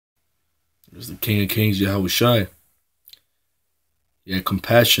He was the King of Kings, Yahawashi. He had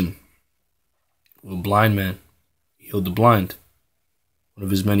compassion with a blind man. He healed the blind. One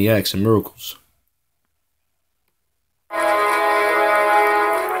of his many acts and miracles.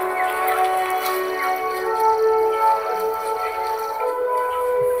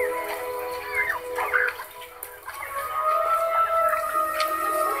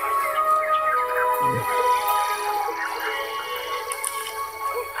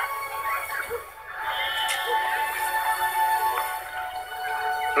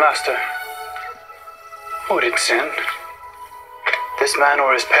 Master, who did sin? This man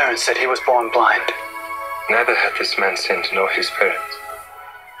or his parents said he was born blind. Neither hath this man sinned nor his parents,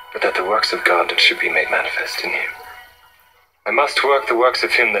 but that the works of God should be made manifest in him. I must work the works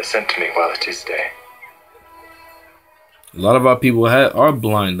of him that sent me while it is day. A lot of our people are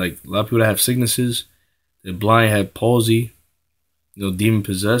blind. Like a lot of people that have sicknesses, they're blind, have palsy, demon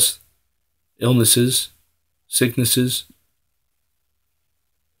possessed, illnesses, sicknesses.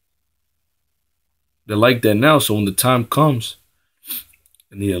 They're like that now. So when the time comes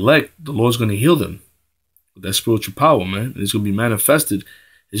and the elect, the Lord's going to heal them with that spiritual power, man. And it's going to be manifested.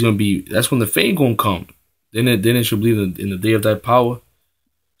 It's going to be, that's when the fame going to come. Then it should believe in the day of thy power.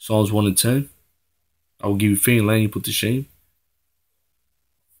 Psalms 1 and 10. I will give you fame, land you put to shame.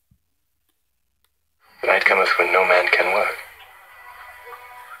 The night cometh when no man can work.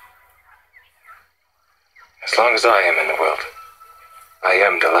 As long as I am in the world, I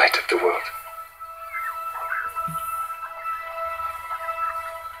am the light of the world.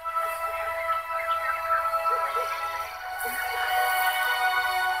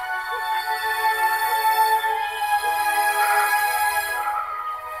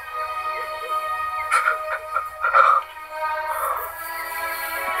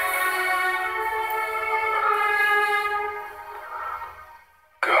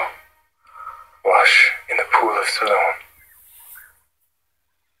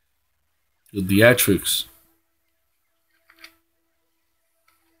 The theatrics.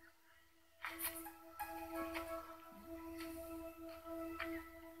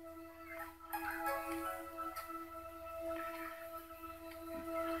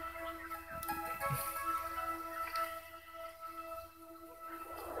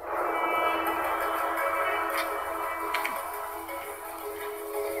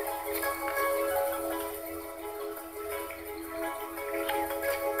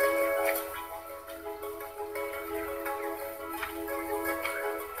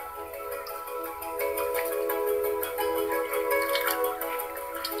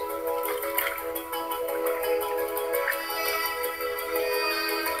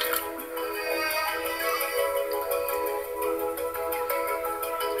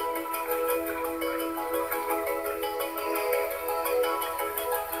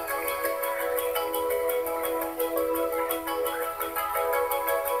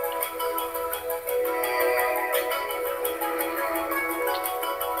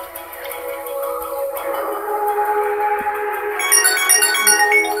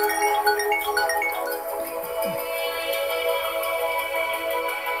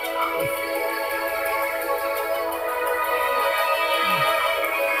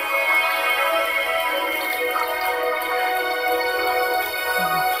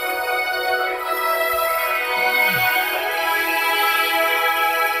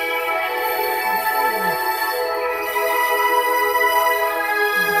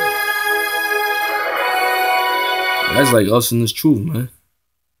 That's like us in this truth, man.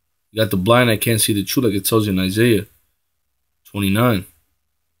 You got the blind that can't see the truth, like it tells you in Isaiah 29.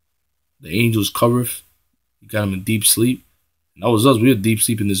 The angels covereth. You got them in deep sleep. And that was us. We were deep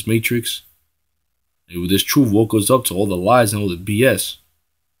sleep in this matrix. And this truth woke us up to all the lies and all the BS.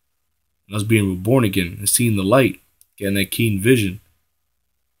 And us being reborn again and seeing the light. Getting that keen vision.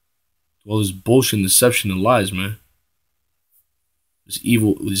 All this bullshit, deception, and lies, man. This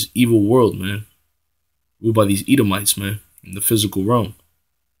evil world, man. Ruled by these Edomites, man, in the physical realm.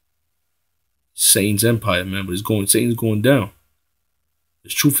 Satan's empire, man, but Satan's going down.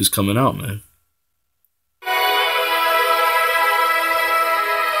 This truth is coming out, man.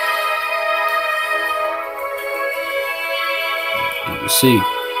 You see.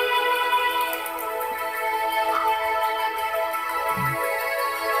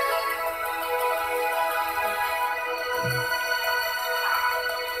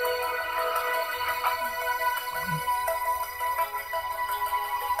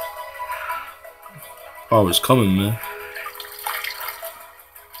 Power is coming, man.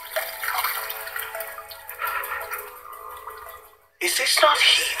 Is this not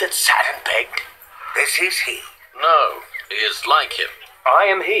he that sat and begged? This is he. No, he is like him. I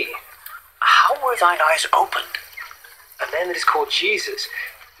am he. How were thine eyes opened? A man that is called Jesus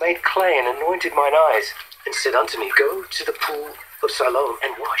made clay and anointed mine eyes, and said unto me, Go to the pool of Siloam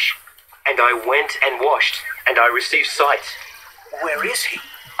and wash. And I went and washed, and I received sight. Where is he?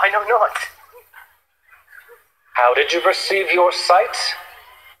 I know not. How did you receive your sight?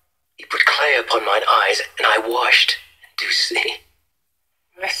 He put clay upon mine eyes, and I washed, and do see.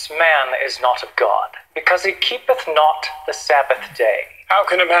 This man is not of God, because he keepeth not the Sabbath day. How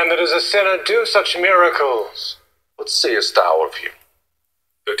can a man that is a sinner do such miracles? What sayest thou of him?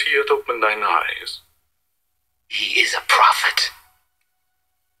 That he hath opened thine eyes. He is a prophet.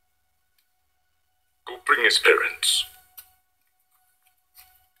 Go bring his parents.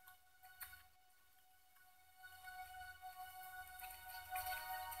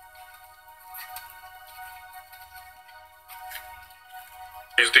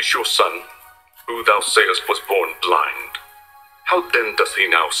 Is this your son, who thou sayest was born blind? How then doth he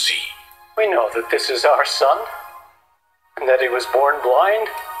now see? We know that this is our son, and that he was born blind.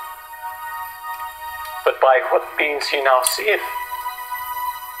 But by what means he now seeth,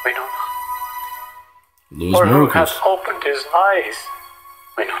 we know not. Those Or who miracles. hath opened his eyes,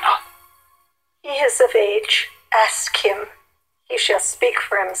 we know not. He is of age. Ask him. He shall speak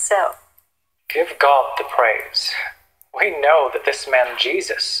for himself. Give God the praise. We know that this man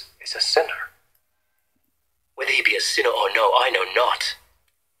Jesus is a sinner. Whether he be a sinner or no, I know not.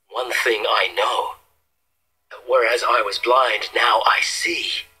 One thing I know, that whereas I was blind, now I see.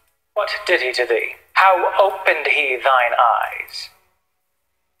 What did he to thee? How opened he thine eyes?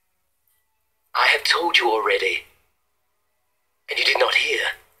 I have told you already, and you did not hear.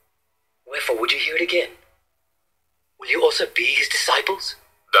 Wherefore would you hear it again? Will you also be his disciples?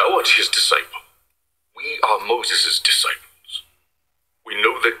 Thou art his disciple. We are Moses' disciples. We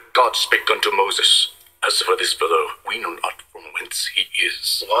know that God spake unto Moses. As for this fellow, we know not from whence he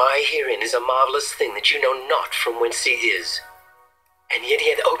is. Why, herein is a marvelous thing, that you know not from whence he is. And yet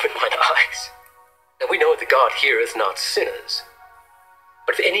he hath opened mine eyes. Now we know that God heareth not sinners.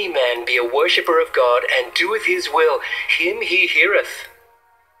 But if any man be a worshipper of God, and doeth his will, him he heareth.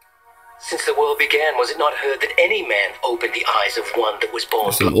 Since the world began, was it not heard that any man opened the eyes of one that was born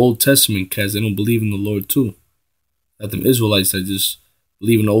It's the Old Testament cats. They don't believe in the Lord too. Like them Israelites that just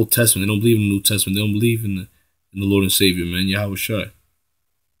believe in the Old Testament. They don't believe in the New Testament. They don't believe in the Lord and Savior, man. Yahawashi.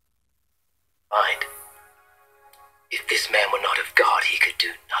 blind? If this man were not of God, he could do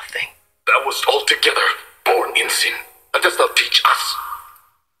nothing. Thou wast altogether born in sin, and dost thou teach us?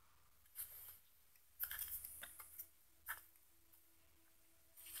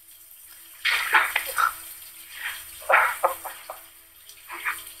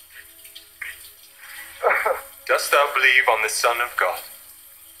 Dost thou believe on the Son of God?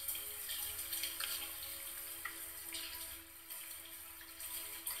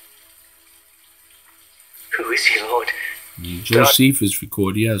 Who is he, Lord? Josephus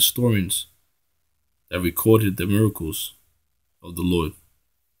recorded. He has historians that recorded the miracles of the Lord.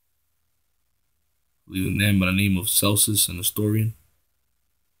 I believe a man by the name of Celsus, an historian,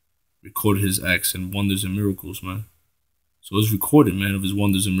 recorded his acts and wonders and miracles, man. So it's recorded, man, of his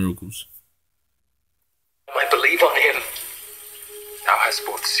wonders and miracles. I believe on him. Thou hast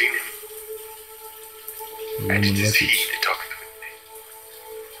both seen him, and it is he that talketh with me.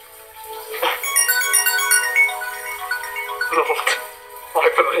 Lord, I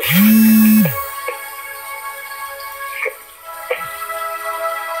believe.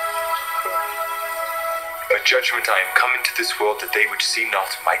 A judgment I am come into this world, that they which see not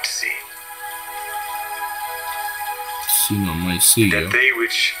might see. See, no, might see, That yo. they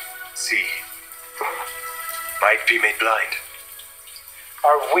which see might be made blind.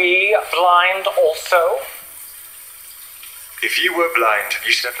 Are we blind also? If ye were blind,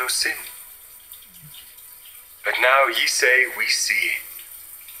 ye should have no sin. But now ye say, we see.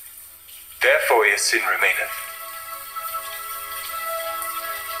 Therefore your sin remaineth.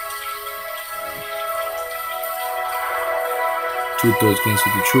 Truth those can't see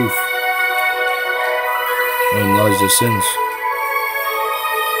the truth. They acknowledge their sins.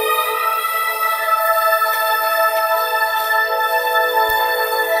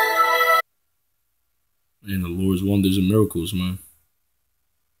 And the Lord's wonders and miracles, man.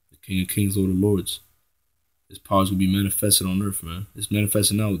 The King of Kings, Lord of Lords. His powers will be manifested on earth, man. It's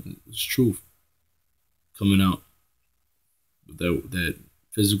manifesting now. It's truth. Coming out. But that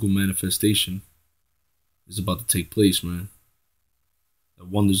physical manifestation is about to take place, man. The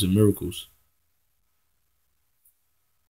wonders and miracles.